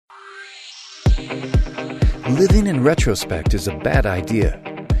Living in retrospect is a bad idea,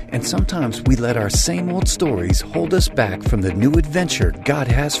 and sometimes we let our same old stories hold us back from the new adventure God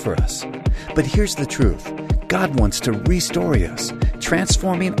has for us. But here's the truth. God wants to restore us,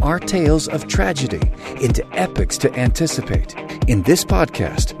 transforming our tales of tragedy into epics to anticipate. In this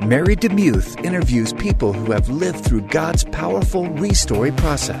podcast, Mary DeMuth interviews people who have lived through God's powerful restory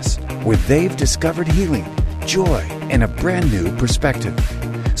process, where they've discovered healing, joy, and a brand new perspective.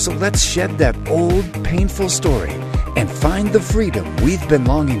 So let's shed that old, painful story and find the freedom we've been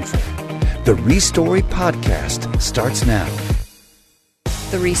longing for. The Restory Podcast starts now.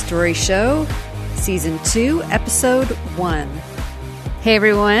 The Restory Show, Season 2, Episode 1. Hey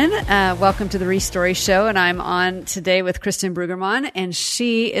everyone, welcome to the Restory Show, and I'm on today with Cristin Bruggeman, and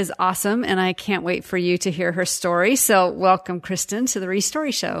she is awesome, and I can't wait for you to hear her story. So welcome, Cristin, to the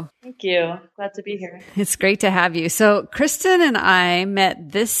Restory Show. Thank you. Glad to be here. It's great to have you. So Cristin and I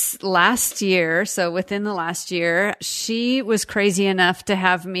met this last year. So within the last year, she was crazy enough to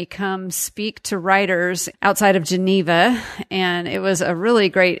have me come speak to writers outside of Geneva, and it was a really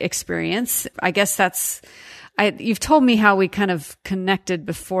great experience. I guess you've told me how we kind of connected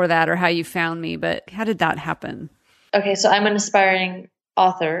before that or how you found me, but how did that happen? Okay, so I'm an aspiring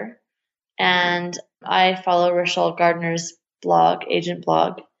author, and I follow Rochelle Gardner's blog, Agent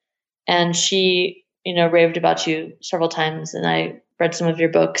Blog, and she, raved about you several times, and I read some of your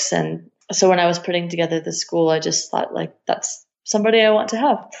books. And so when I was putting together the school, I just thought, that's somebody I want to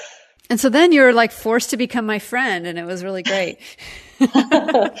have. And so then you were forced to become my friend, and it was really great.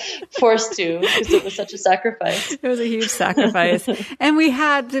 Forced to, because it was such a sacrifice. It was a huge sacrifice. And we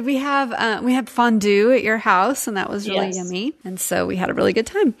had fondue at your house, and that was really yummy. And so we had a really good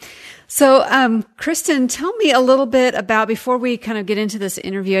time. So, Cristin, tell me a little bit about, before we kind of get into this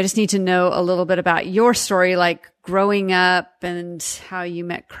interview, I just need to know a little bit about your story, like growing up and how you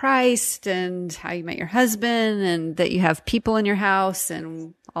met Christ and how you met your husband and that you have people in your house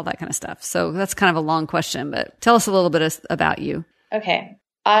and all that kind of stuff. So that's kind of a long question, but tell us a little bit about you. Okay.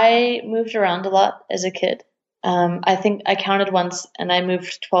 I moved around a lot as a kid. I think I counted once, and I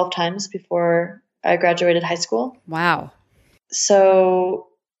moved 12 times before I graduated high school. Wow. So,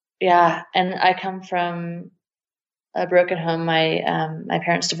 yeah. And I come from a broken home. My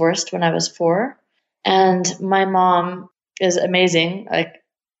parents divorced when I was 4, and my mom is amazing.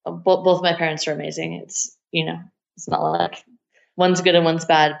 Both my parents are amazing. It's, it's not like one's good and one's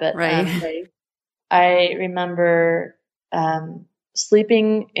bad, but right. I remember,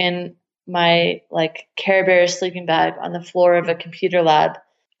 sleeping in my Care Bear sleeping bag on the floor of a computer lab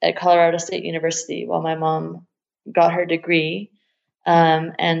at Colorado State University while my mom got her degree.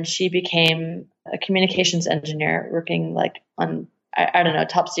 And she became a communications engineer working on, I don't know,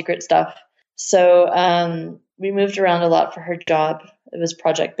 top secret stuff. So, we moved around a lot for her job. It was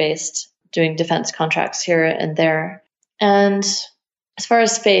project based, doing defense contracts here and there. And as far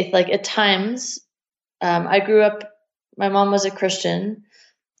as faith, at times, I grew up, my mom was a Christian,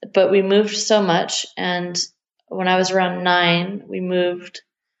 but we moved so much. And when I was around 9, we moved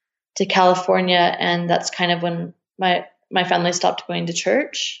to California. And that's kind of when my family stopped going to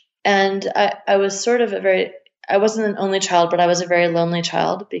church. And I was sort of I wasn't an only child, but I was a very lonely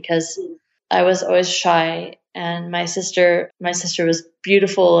child because I was always shy. And my sister was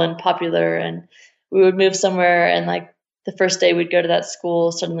beautiful and popular, and we would move somewhere, and the first day we'd go to that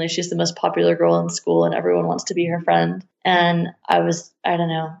school, suddenly she's the most popular girl in school and everyone wants to be her friend. And I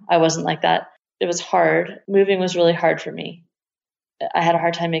wasn't like that. It was hard. Moving was really hard for me. I had a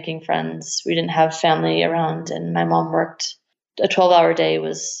hard time making friends. We didn't have family around, and my mom worked a 12-hour day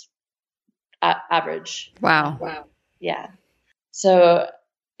was average. Wow. Yeah. So,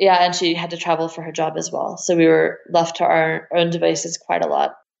 yeah, and she had to travel for her job as well. So we were left to our own devices quite a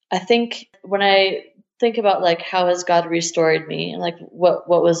lot. I think when I think about how has God restored me, and what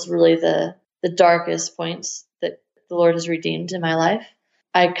was really the darkest points that the Lord has redeemed in my life,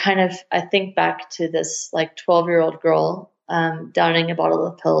 I think back to this 12-year-old girl downing a bottle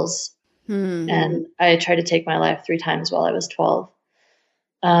of pills. And I tried to take my life 3 times while I was 12,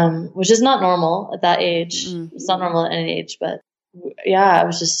 which is not normal at that age. It's not normal at any age, but yeah, I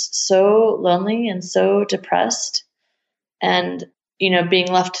was just so lonely and so depressed, and being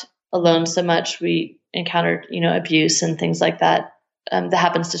left alone so much, we encountered abuse and things like that. That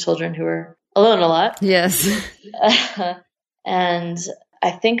happens to children who are alone a lot. Yes. And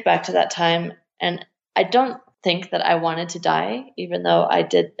I think back to that time, and I don't think that I wanted to die, even though I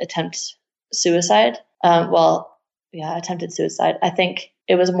did attempt suicide. Attempted suicide. I think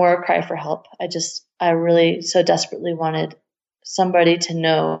it was more a cry for help. I really so desperately wanted somebody to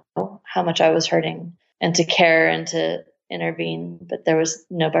know how much I was hurting and to care and to intervene, but there was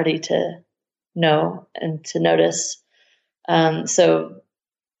nobody to know and to notice. So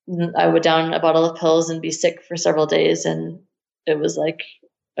I would down a bottle of pills and be sick for several days. And it was like,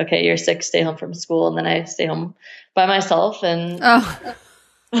 okay, you're sick, stay home from school. And then I stay home by myself. And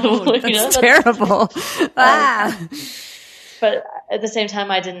that's terrible. But at the same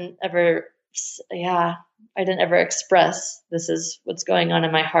time, I didn't ever express this is what's going on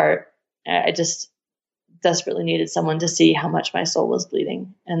in my heart. I just desperately needed someone to see how much my soul was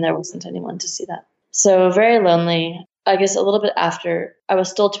bleeding. And there wasn't anyone to see that. So very lonely. I guess a little bit after, I was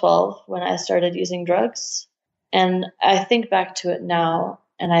still 12 when I started using drugs. And I think back to it now,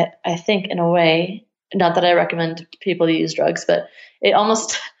 and I think in a way, not that I recommend people to use drugs, but it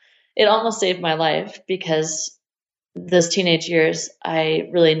almost saved my life, because those teenage years, I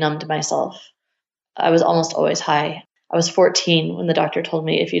really numbed myself. I was almost always high. I was 14 when the doctor told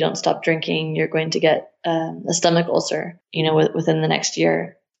me, if you don't stop drinking, you're going to get a stomach ulcer, within the next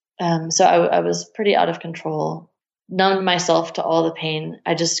year. So I was pretty out of control. Numbed myself to all the pain.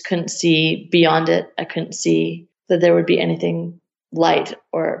 I just couldn't see beyond it. I couldn't see that there would be anything light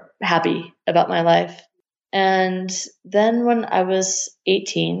or happy about my life. And then when I was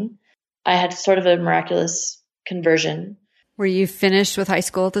 18, I had sort of a miraculous conversion. Were you finished with high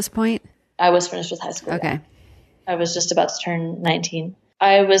school at this point? I was finished with high school. Okay. Yeah. I was just about to turn 19.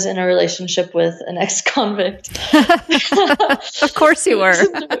 I was in a relationship with an ex-convict. Of course you were.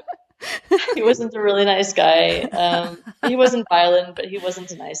 He wasn't a really nice guy. He wasn't violent, but he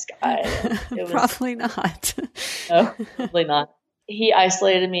wasn't a nice guy. Probably not. No, probably not. He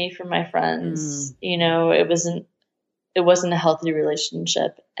isolated me from my friends. It wasn't a healthy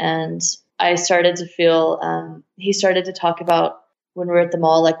relationship. And I started to feel, he started to talk about, when we were at the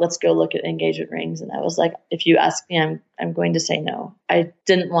mall, like, let's go look at engagement rings. And I was like, if you ask me, I'm going to say no. I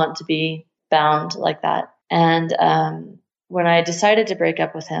didn't want to be bound like that. And when I decided to break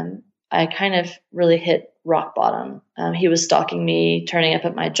up with him, I kind of really hit rock bottom. He was stalking me, turning up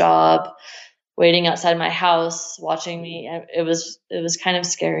at my job, waiting outside my house, watching me. It was kind of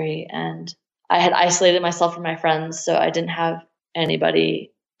scary. And I had isolated myself from my friends, so I didn't have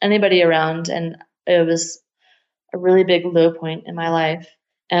anybody around. And it was a really big low point in my life.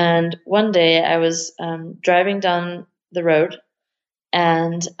 And one day I was driving down the road,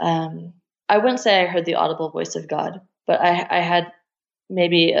 and I wouldn't say I heard the audible voice of God, but I had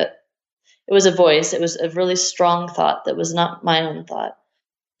maybe it was a voice. It was a really strong thought that was not my own thought,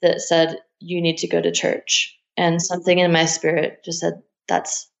 that said, you need to go to church. And something in my spirit just said,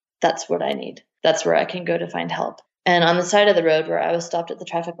 that's what I need. That's where I can go to find help. And on the side of the road where I was stopped at the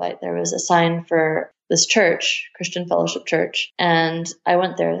traffic light, there was a sign for this church, Christian Fellowship Church. And I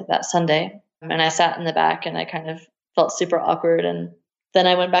went there that Sunday, and I sat in the back, and I kind of felt super awkward. And then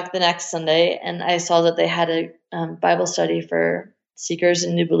I went back the next Sunday, and I saw that they had a Bible study for seekers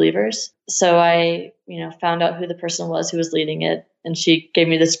and new believers. So I, found out who the person was who was leading it. And she gave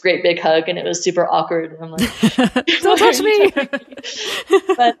me this great big hug, and it was super awkward. And I'm like, don't touch me.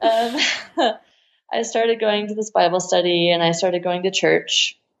 But I started going to this Bible study, and I started going to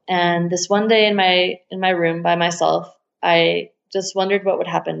church. And this one day in my room by myself, I just wondered what would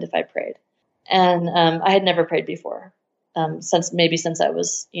happen if I prayed. And I had never prayed before, since I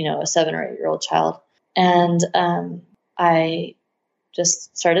was, a 7 or 8 year old child. And I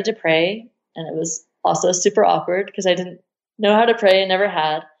just started to pray, and it was also super awkward because I didn't know how to pray and never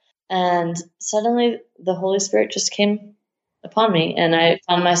had. And suddenly the Holy Spirit just came upon me, and I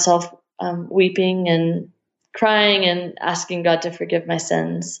found myself weeping and crying and asking God to forgive my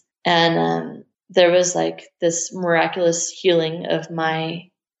sins. And there was like this miraculous healing of my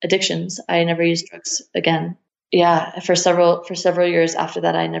addictions. I never used drugs again. Yeah, for several years after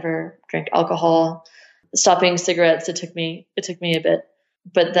that, I never drank alcohol. Stopping cigarettes, it took me a bit.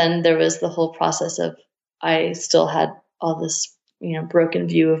 But then there was the whole process of, I still had all this, broken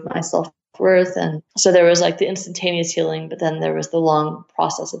view of my self-worth. And so there was like the instantaneous healing, but then there was the long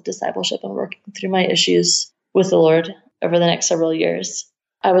process of discipleship and working through my issues with the Lord over the next several years.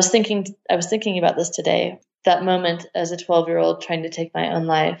 I was thinking about this today, that moment as a 12-year-old trying to take my own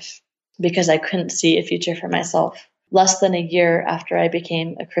life because I couldn't see a future for myself. Less than a year after I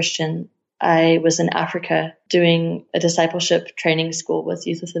became a Christian, I was in Africa doing a discipleship training school with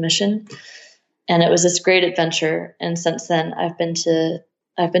Youth with a Mission. And it was this great adventure. And since then I've been to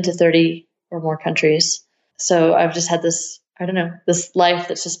 30 or more countries. So I've just had this life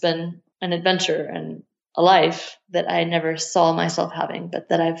that's just been an adventure and a life that I never saw myself having, but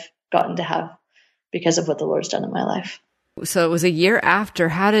that I've gotten to have because of what the Lord's done in my life. So it was a year after.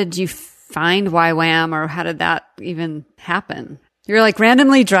 How did you find YWAM, or how did that even happen? You're like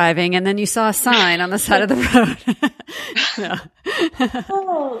randomly driving and then you saw a sign on the side of the road. No.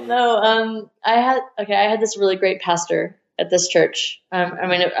 Oh, no. I had this really great pastor at this church. I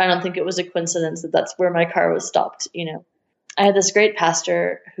mean, I don't think it was a coincidence that that's where my car was stopped. I had this great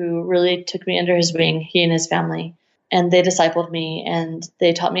pastor who really took me under his wing, he and his family, and they discipled me and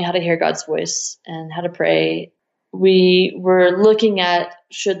they taught me how to hear God's voice and how to pray. We were looking at,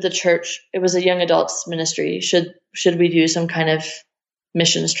 should the church, it was a young adults ministry, should we do some kind of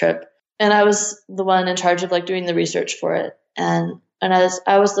missions trip? And I was the one in charge of like doing the research for it. And as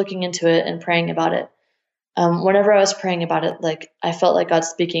I was looking into it and praying about it, whenever I was praying about it, like I felt like God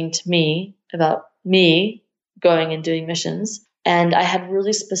speaking to me about me going and doing missions. And I had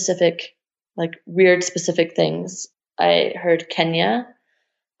really specific, like weird specific things. I heard Kenya.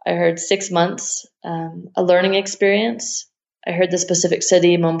 I heard 6 months, a learning experience. I heard the specific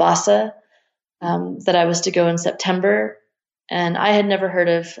city, Mombasa, that I was to go in September. And I had never heard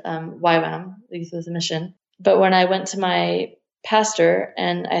of YWAM, Youth with a Mission. But when I went to my pastor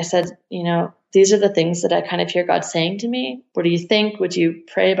and I said, these are the things that I kind of hear God saying to me. What do you think? Would you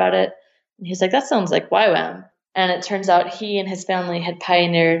pray about it? And he's like, that sounds like YWAM. And it turns out he and his family had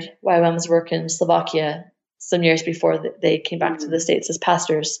pioneered YWAM's work in Slovakia some years before they came back to the States as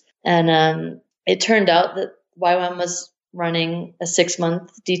pastors. And it turned out that YWAM was running a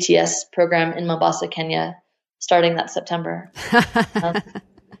 6-month DTS program in Mombasa, Kenya, starting that September.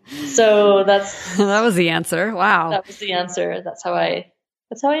 So that was the answer. Wow. That was the answer. That's how I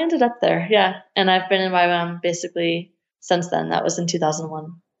ended up there. Yeah. And I've been in YWAM basically since then. That was in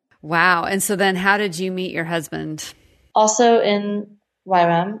 2001. Wow. And so then how did you meet your husband? Also in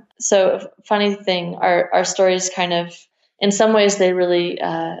YWAM. So funny thing, our stories kind of, in some ways they really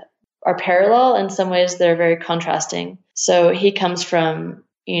are parallel. In some ways they're very contrasting. So he comes from,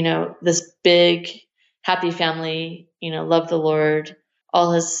 this big, happy family, love the Lord.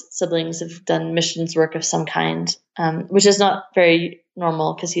 All his siblings have done missions work of some kind, which is not very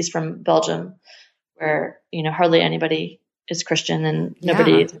normal because he's from Belgium where, hardly anybody is Christian and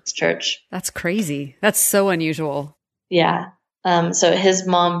nobody attends church. That's crazy. That's so unusual. Yeah. So his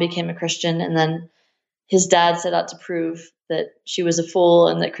mom became a Christian and then his dad set out to prove that she was a fool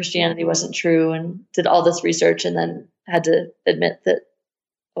and that Christianity wasn't true and did all this research and then had to admit that,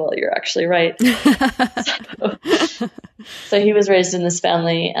 well, you're actually right. So he was raised in this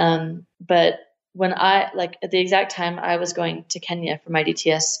family. But when at the exact time I was going to Kenya for my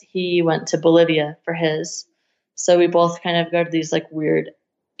DTS, he went to Bolivia for his. So we both kind of go to these like weird,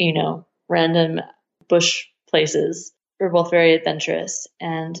 random bush places. We're both very adventurous.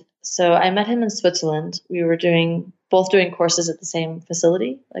 And so I met him in Switzerland. We were both doing courses at the same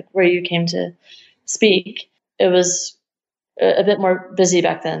facility, like where you came to speak. It was a bit more busy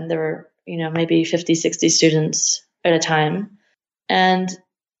back then. There were, maybe 50, 60 students at a time. And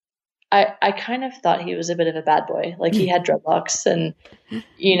I kind of thought he was a bit of a bad boy. Like he had dreadlocks and,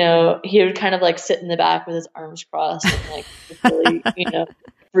 he would kind of like sit in the back with his arms crossed and like really,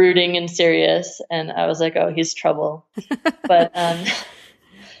 brooding and serious. And I was like, oh, he's trouble. But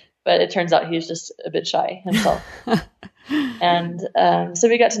it turns out he was just a bit shy himself. And so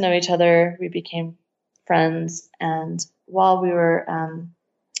we got to know each other. We became friends. And while we were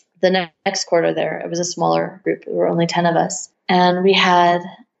the next quarter there, it was a smaller group. There were only 10 of us. And we had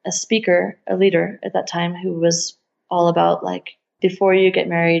a leader at that time who was all about like, before you get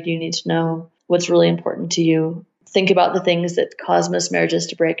married, you need to know what's really important to you. Think about the things that cause most marriages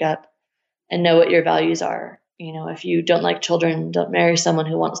to break up and know what your values are. If you don't like children, don't marry someone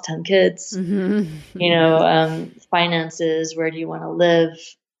who wants 10 kids. Mm-hmm. Finances, where do you want to live?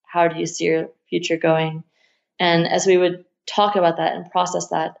 How do you see your future going? And as we would talk about that and process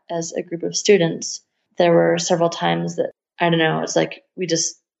that as a group of students, there were several times that, I don't know, it's like we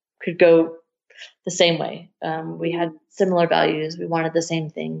just could go the same way. We had similar values. We wanted the same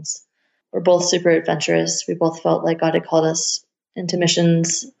things. We're both super adventurous. We both felt like God had called us into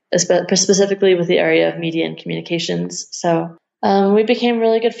missions, specifically with the area of media and communications. So we became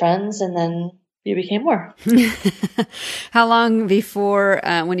really good friends, and then we became more. How long before,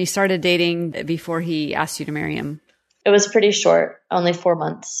 when you started dating, before he asked you to marry him? It was pretty short, only 4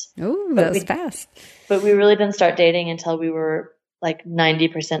 months. Oh, that was fast. But we really didn't start dating until we were like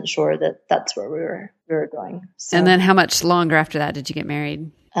 90% sure that that's where we were going. So, and then how much longer after that did you get married?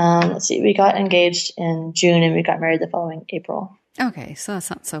 Let's see. We got engaged in June and we got married the following April. Okay. So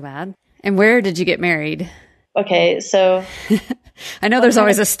that's not so bad. And where did you get married? Okay. So I know there's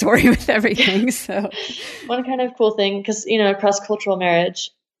always a story with everything. So one kind of cool thing, because, cross-cultural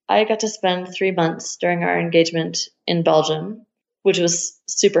marriage, I got to spend 3 months during our engagement in Belgium. which was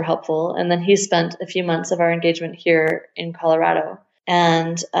super helpful. And then he spent a few months of our engagement here in Colorado.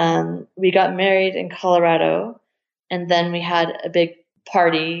 And we got married in Colorado. And then we had a big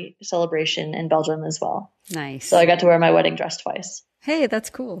party celebration in Belgium as well. Nice. So I got to wear my wedding dress twice. Hey, that's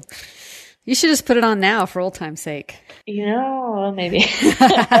cool. You should just put it on now for old time's sake. Maybe.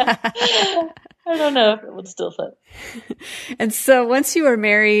 I don't know if it would still fit. And so once you were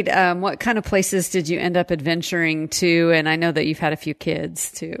married, what kind of places did you end up adventuring to? And I know that you've had a few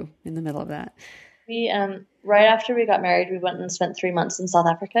kids too in the middle of that. We, right after we got married, we went and spent 3 months in South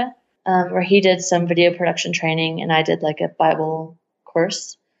Africa, where he did some video production training and I did like a Bible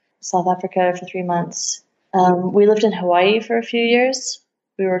course. South Africa for 3 months. We lived in Hawaii for a few years.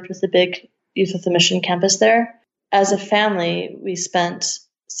 We worked with the big Youth with a Mission campus there. As a family, we spent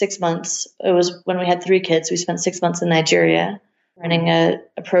 6 months. It was when we had 3 kids. We spent 6 months in Nigeria running a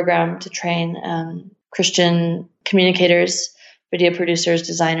program to train Christian communicators, video producers,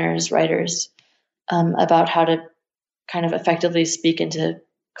 designers, writers about how to kind of effectively speak into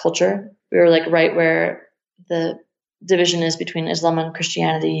culture. We were like right where the division is between Islam and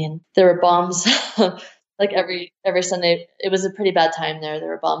Christianity, and there were bombs like every Sunday. It was a pretty bad time there. There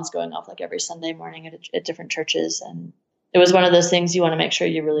were bombs going off like every Sunday morning at different churches, and it was one of those things you want to make sure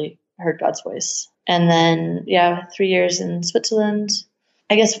you really heard God's voice. And then 3 years in Switzerland.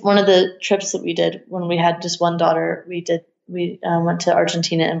 I guess one of the trips that we did when we had just one daughter, we went to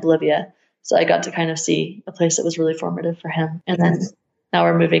Argentina and Bolivia. So I got to kind of see a place that was really formative for him. And then now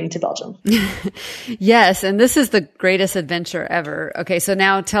we're moving to Belgium. Yes. And this is the greatest adventure ever. Okay. So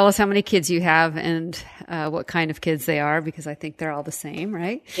now tell us how many kids you have and what kind of kids they are, because I think they're all the same,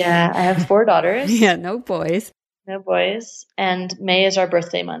 right? Yeah. I have 4 daughters. Yeah. No boys. No boys. And May is our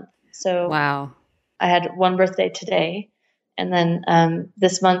birthday month. So wow. I had one birthday today. And then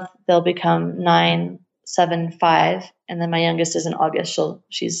this month they'll become 9, 7, 5. And then my youngest is in August.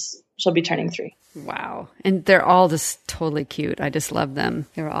 She'll be turning 3. Wow. And they're all just totally cute. I just love them.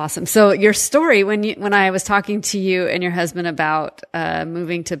 They were awesome. So your story, when I was talking to you and your husband about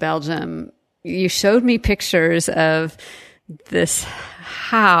moving to Belgium, you showed me pictures of this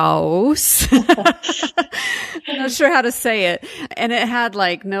house. I'm not sure how to say it. And it had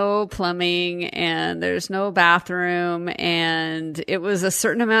like no plumbing and there's no bathroom and it was a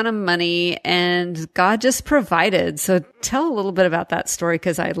certain amount of money and God just provided. So tell a little bit about that story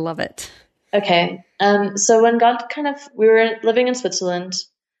because I love it. Okay. So when we were living in Switzerland,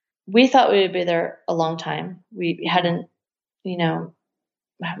 we thought we would be there a long time. We hadn't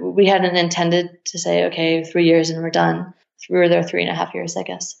intended to say, okay, 3 years and we're done. We were there 3.5 years, I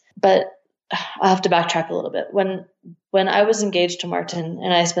guess. But I'll have to backtrack a little bit. When I was engaged to Martin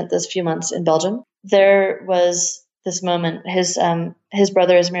and I spent this few months in Belgium, there was this moment. His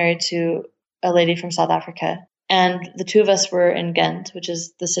brother is married to a lady from South Africa. And the two of us were in Ghent, which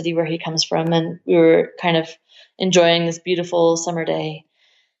is the city where he comes from. And we were kind of enjoying this beautiful summer day.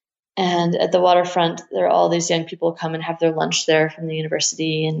 And at the waterfront, there are all these young people come and have their lunch there from the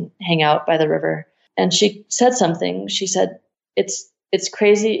university and hang out by the river. And she said something. She said, it's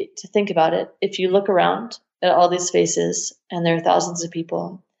crazy to think about it. If you look around at all these faces and there are thousands of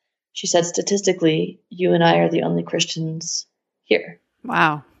people, she said, statistically, you and I are the only Christians here.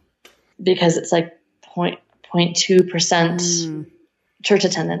 Wow. Because it's like 0.2% church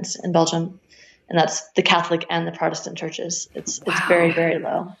attendance in Belgium. And that's the Catholic and the Protestant churches. It's very, very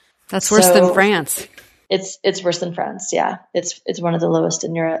low. That's worse than France. It's worse than France. Yeah. It's one of the lowest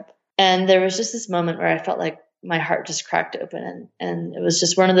in Europe. And there was just this moment where I felt like my heart just cracked open. And it was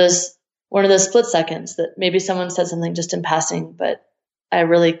just one of those split seconds that maybe someone said something just in passing, but I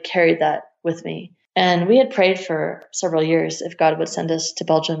really carried that with me. And we had prayed for several years if God would send us to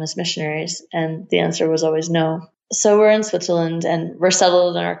Belgium as missionaries. And the answer was always no. So we're in Switzerland and we're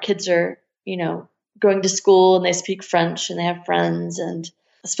settled and our kids are, going to school and they speak French and they have friends. And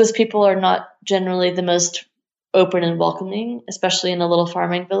I suppose people are not generally the most open and welcoming, especially in a little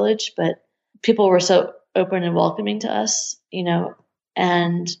farming village, but people were so open and welcoming to us,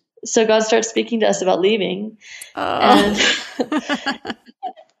 and so God starts speaking to us about leaving. Oh.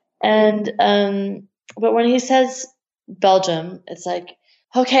 But when he says Belgium, it's like,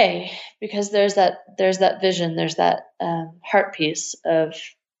 okay, because there's that vision, there's that heart piece of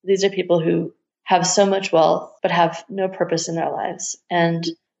these are people who have so much wealth, but have no purpose in their lives. And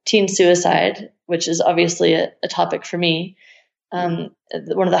teen suicide, which is obviously a topic for me, one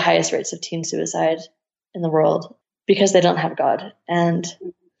of the highest rates of teen suicide in the world because they don't have God. And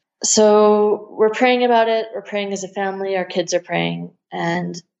so we're praying about it. We're praying as a family. Our kids are praying.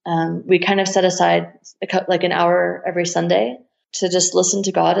 And we kind of set aside like an hour every Sunday to just listen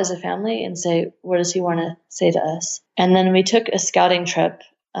to God as a family and say, what does he want to say to us? And then we took a scouting trip,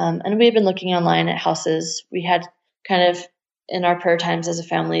 and we had been looking online at houses. We had kind of in our prayer times as a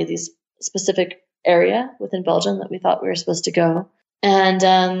family, these specific area within Belgium that we thought we were supposed to go.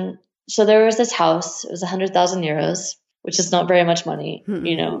 And so there was this house. It was 100,000 euros, which is not very much money,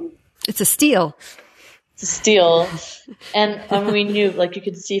 you know. It's a steal. It's a steal. And we knew, like you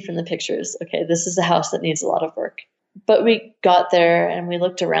could see from the pictures, okay, this is a house that needs a lot of work. But we got there and we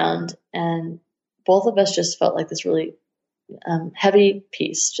looked around, and both of us just felt like this really heavy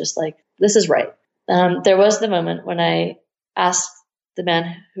peace, just like, this is right. There was the moment when I asked the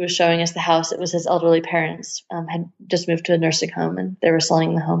man who was showing us the house, it was his elderly parents, had just moved to a nursing home and they were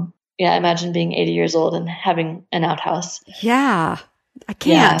selling the home. Yeah, imagine being 80 years old and having an outhouse. Yeah, I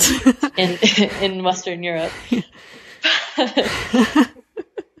can't. Yeah, in Western Europe.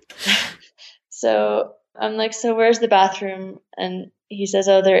 So I'm like, so where's the bathroom? And he says,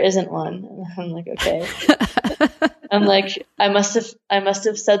 oh, there isn't one. And I'm like, okay. I'm like, I must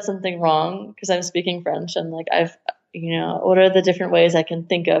have said something wrong because I'm speaking French. I'm like, what are the different ways I can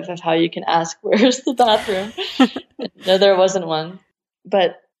think of how you can ask, where's the bathroom? No, there wasn't one.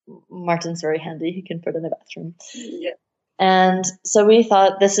 But Martin's very handy. He can put in a bathroom. Yeah. And so we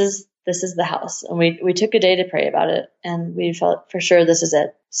thought, this is the house. And we took a day to pray about it. And we felt for sure this is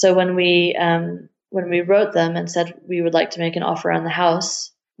it. So when we wrote them and said we would like to make an offer on the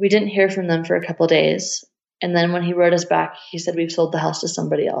house, we didn't hear from them for a couple of days. And then when he wrote us back, he said, we've sold the house to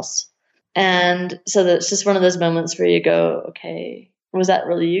somebody else. And so that's just one of those moments where you go, okay, was that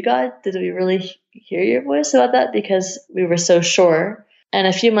really you, God? Did we really hear your voice about that? Because we were so sure. And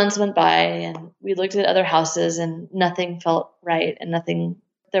a few months went by and we looked at other houses and nothing felt right and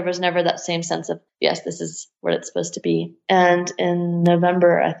there was never that same sense of, yes, this is what it's supposed to be. And in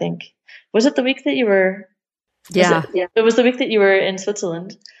November, I think, was it the week that you were? Yeah. It was the week that you were in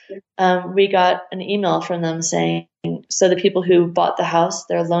Switzerland. We got an email from them saying, so the people who bought the house,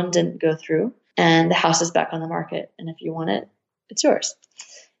 their loan didn't go through and the house is back on the market. And if you want it, it's yours.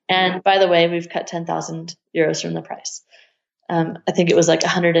 And by the way, we've cut 10,000 euros from the price. I think it was like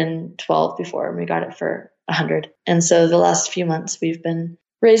 112 before, and we got it for 100. And so the last few months we've been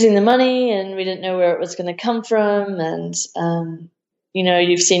raising the money and we didn't know where it was going to come from. And,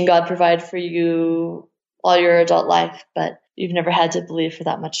 you've seen God provide for you all your adult life, but you've never had to believe for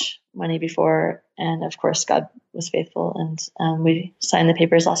that much money before. And of course, God was faithful, and we signed the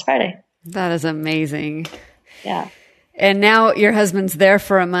papers last Friday. That is amazing. Yeah. And now your husband's there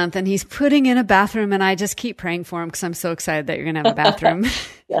for a month and he's putting in a bathroom, and I just keep praying for him because I'm so excited that you're going to have a bathroom.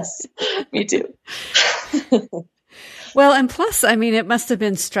 Yes, me too. Well, and plus, I mean, it must have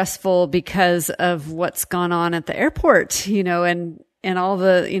been stressful because of what's gone on at the airport, and all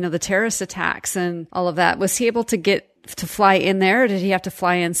the, the terrorist attacks and all of that. Was he able to get to fly in there, or did he have to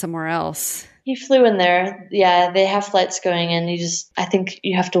fly in somewhere else? He flew in there. Yeah, they have flights going in. I think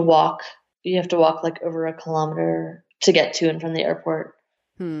you have to walk. You have to walk like over a kilometer to get to and from the airport.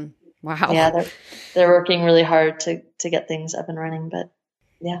 Wow. Yeah, they're working really hard to get things up and running, but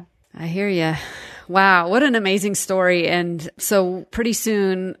yeah. I hear you. Wow, what an amazing story. And so pretty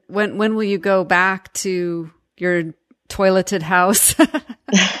soon, when will you go back to your toileted house?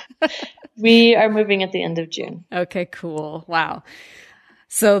 We are moving at the end of June. Okay, cool. Wow.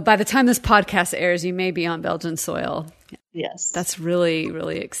 So by the time this podcast airs, you may be on Belgian soil. Yes. That's really,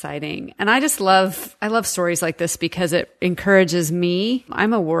 really exciting. And I love stories like this because it encourages me.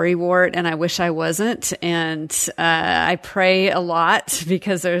 I'm a worrywart and I wish I wasn't. And I pray a lot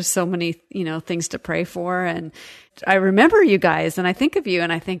because there's so many, things to pray for. And I remember you guys and I think of you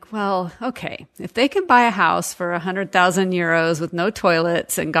and I think, well, okay, if they can buy a house for 100,000 euros with no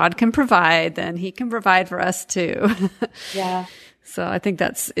toilets and God can provide, then he can provide for us too. Yeah. So I think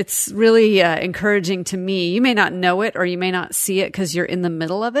it's really encouraging to me. You may not know it or you may not see it because you're in the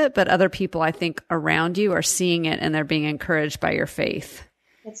middle of it, but other people I think around you are seeing it and they're being encouraged by your faith.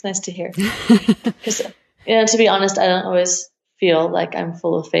 That's nice to hear. Because, to be honest, I don't always feel like I'm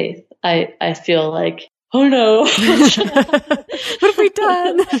full of faith. I feel like, oh no. What have we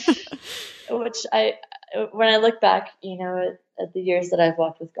done? Which when I look back, at the years that I've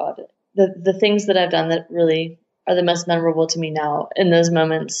walked with God, the things that I've done that really are the most memorable to me now. In those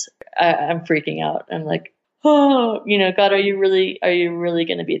moments, I'm freaking out. I'm like, oh, God, are you really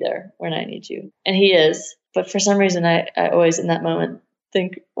going to be there when I need you? And he is. But for some reason, I always in that moment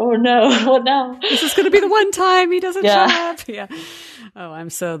think, oh no, what now? This is going to be the one time he doesn't show up. Yeah. Oh,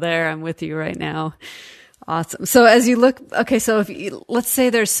 I'm so there. I'm with you right now. Awesome. So as you look, okay, so let's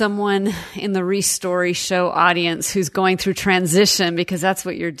say there's someone in the Restory Show audience who's going through transition, because that's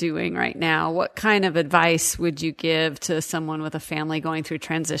what you're doing right now. What kind of advice would you give to someone with a family going through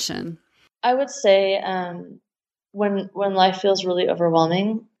transition? I would say when life feels really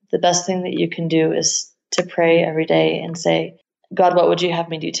overwhelming, the best thing that you can do is to pray every day and say, God, what would you have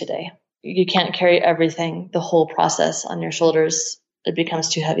me do today? You can't carry everything, the whole process on your shoulders. It becomes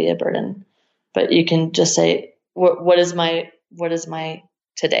too heavy a burden. But you can just say, what is my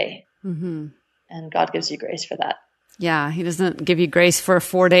today? Mm-hmm. And God gives you grace for that. Yeah, he doesn't give you grace for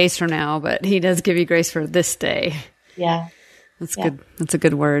 4 days from now, but he does give you grace for this day. Yeah. That's good. That's a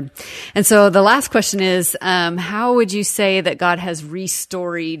good word. And so the last question is, how would you say that God has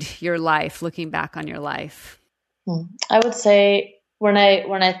restoried your life, looking back on your life? I would say when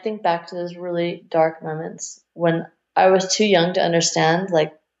I think back to those really dark moments, when I was too young to understand,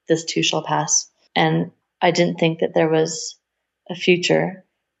 like, this too shall pass, and I didn't think that there was a future,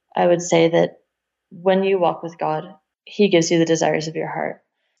 I would say that when you walk with God, he gives you the desires of your heart.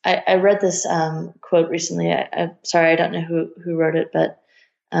 I read this quote recently. I'm sorry, I don't know who wrote it, but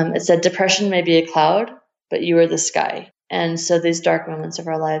it said, depression may be a cloud, but you are the sky. And so these dark moments of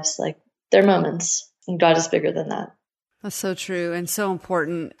our lives, like, they're moments, and God is bigger than that. That's so true and so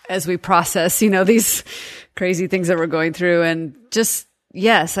important as we process, these crazy things that we're going through. And just,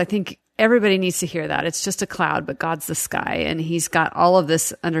 yes, I think everybody needs to hear that. It's just a cloud, but God's the sky, and he's got all of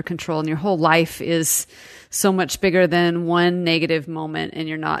this under control, and your whole life is so much bigger than one negative moment, and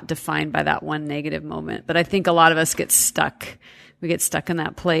you're not defined by that one negative moment. But I think a lot of us get stuck. We get stuck in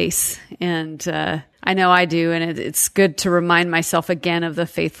that place. And I know I do. And it's good to remind myself again of the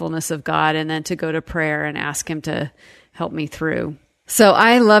faithfulness of God, and then to go to prayer and ask him to help me through. So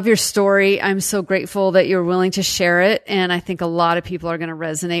I love your story. I'm so grateful that you're willing to share it. And I think a lot of people are going to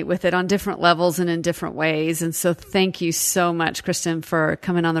resonate with it on different levels and in different ways. And so thank you so much, Cristin, for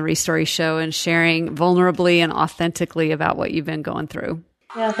coming on the Restory Show and sharing vulnerably and authentically about what you've been going through.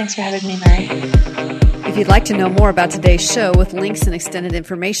 Yeah, thanks for having me, Mary. If you'd like to know more about today's show with links and extended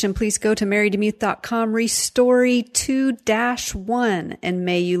information, please go to marydemuth.com, Restory 2-1, and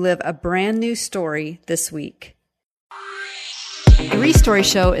may you live a brand new story this week. The Restory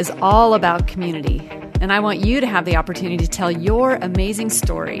Show is all about community, and I want you to have the opportunity to tell your amazing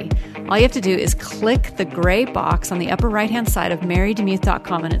story. All you have to do is click the gray box on the upper right-hand side of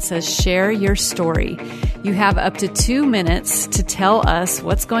marydemuth.com, and it says Share Your Story. You have up to 2 minutes to tell us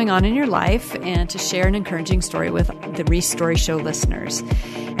what's going on in your life and to share an encouraging story with the Restory Show listeners.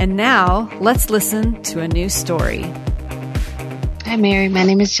 And now, let's listen to a new story. Hi, Mary. My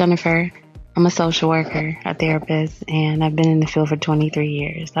name is Jennifer. I'm a social worker, a therapist, and I've been in the field for 23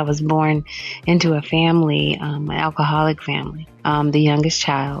 years. I was born into a family, an alcoholic family, the youngest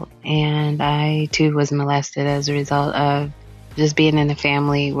child, and I too was molested as a result of just being in a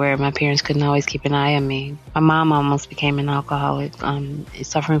family where my parents couldn't always keep an eye on me. My mom almost became an alcoholic,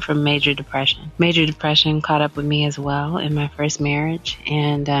 suffering from major depression. Major depression caught up with me as well in my first marriage,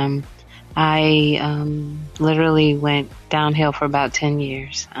 and I literally went downhill for about 10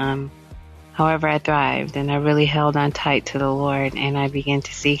 years. However, I thrived, and I really held on tight to the Lord, and I began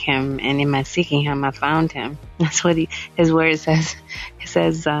to seek him, and in my seeking him, I found him. That's what his word says. It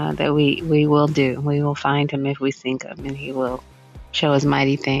says that we will do. We will find him if we seek him, and he will show us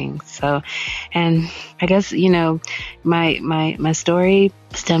mighty things. So, and I guess, my story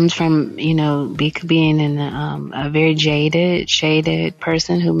stems from, being in a very shaded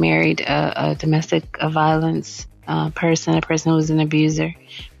person who married a domestic violence person, a person who was an abuser,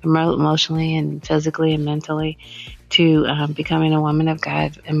 emotionally and physically and mentally, to becoming a woman of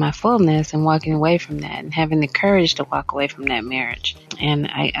God in my fullness and walking away from that and having the courage to walk away from that marriage. And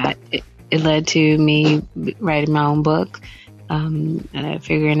it led to me writing my own book, and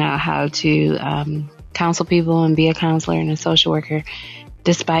figuring out how to counsel people and be a counselor and a social worker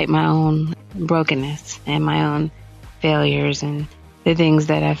despite my own brokenness and my own failures and the things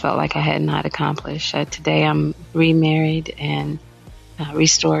that I felt like I had not accomplished. Today I'm remarried and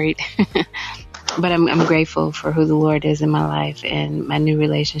restored, but I'm grateful for who the Lord is in my life and my new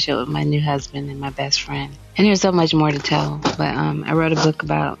relationship with my new husband and my best friend. And there's so much more to tell, but I wrote a book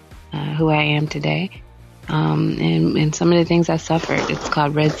about who I am today, and some of the things I suffered. It's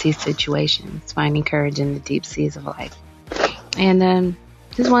called Red Sea Situations, Finding Courage in the Deep Seas of Life. And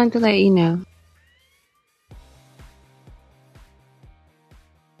just wanted to let you know